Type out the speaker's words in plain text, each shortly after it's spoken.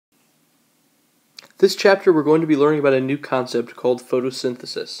This chapter we're going to be learning about a new concept called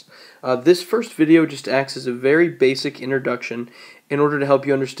photosynthesis. This first video just acts as a very basic introduction in order to help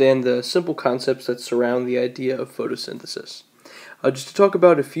you understand the simple concepts that surround the idea of photosynthesis. Just to talk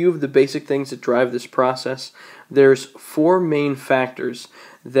about a few of the basic things that drive this process, there's four main factors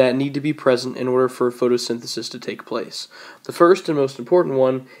that need to be present in order for photosynthesis to take place. The first and most important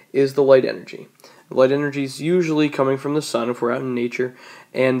one is the light energy. The light energy is usually coming from the sun if we're out in nature,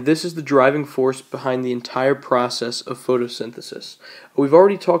 and this is the driving force behind the entire process of photosynthesis. We've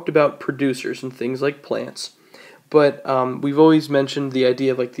already talked about producers and things like plants, but we've always mentioned the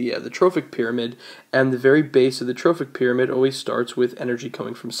idea of like the trophic pyramid, and the very base of the trophic pyramid always starts with energy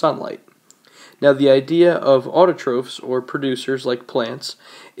coming from sunlight. Now, the idea of autotrophs, or producers like plants,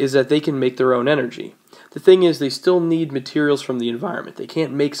 is that they can make their own energy. The thing is, they still need materials from the environment. They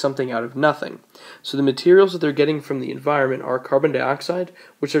can't make something out of nothing. So the materials that they're getting from the environment are carbon dioxide,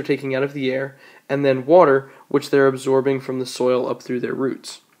 which they're taking out of the air, and then water, which they're absorbing from the soil up through their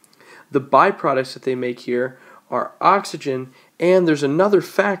roots. The byproducts that they make here are oxygen, and there's another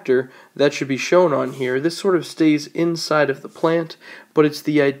factor that should be shown on here. This sort of stays inside of the plant, but it's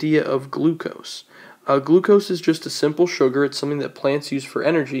the idea of glucose. Glucose is just a simple sugar. It's something that plants use for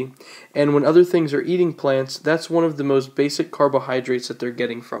energy, and when other things are eating plants, that's one of the most basic carbohydrates that they're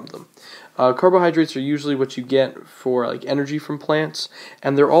getting from them. Carbohydrates are usually what you get for like energy from plants,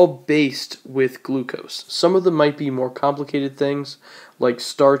 and they're all based with glucose. Some of them might be more complicated things, like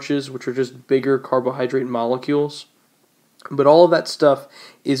starches, which are just bigger carbohydrate molecules, but all of that stuff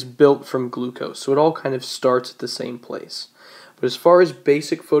is built from glucose, so it all kind of starts at the same place. But as far as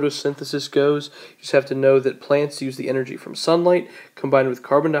basic photosynthesis goes, you just have to know that plants use the energy from sunlight combined with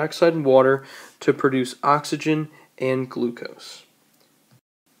carbon dioxide and water to produce oxygen and glucose.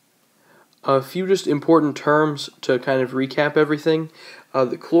 A few just important terms to kind of recap everything.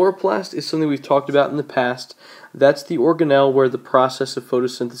 The chloroplast is something we've talked about in the past. That's the organelle where the process of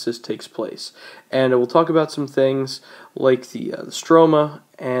photosynthesis takes place. And we'll talk about some things like the stroma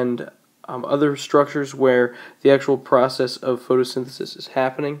and other structures where the actual process of photosynthesis is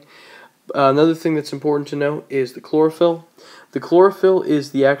happening. Another thing that's important to know is the chlorophyll. The chlorophyll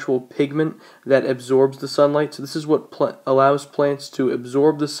is the actual pigment that absorbs the sunlight. So this is what allows plants to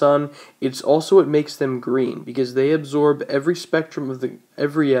absorb the sun. It's also what makes them green, because they absorb every spectrum of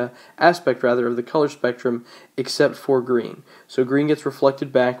every aspect of the color spectrum except for green. So green gets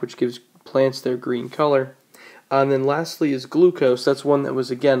reflected back, which gives plants their green color. And then lastly is glucose. That's one that was,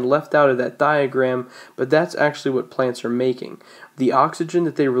 again, left out of that diagram, but that's actually what plants are making. The oxygen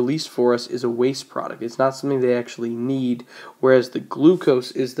that they release for us is a waste product. It's not something they actually need, whereas the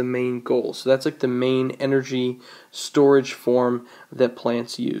glucose is the main goal. So that's like the main energy storage form that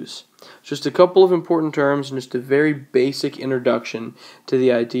plants use. Just a couple of important terms and just a very basic introduction to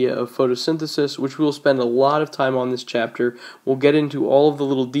the idea of photosynthesis, which we'll spend a lot of time on this chapter. We'll get into all of the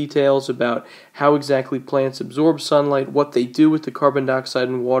little details about how exactly plants absorb sunlight, what they do with the carbon dioxide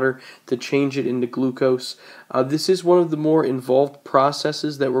and water to change it into glucose. This is one of the more involved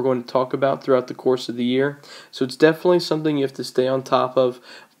processes that we're going to talk about throughout the course of the year, so it's definitely something you have to stay on top of.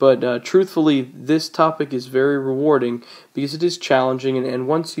 But truthfully, this topic is very rewarding because it is challenging, and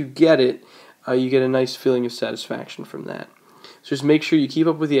once you get it, you get a nice feeling of satisfaction from that. So just make sure you keep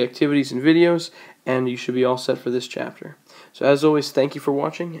up with the activities and videos, and you should be all set for this chapter. So as always, thank you for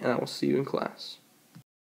watching, and I will see you in class.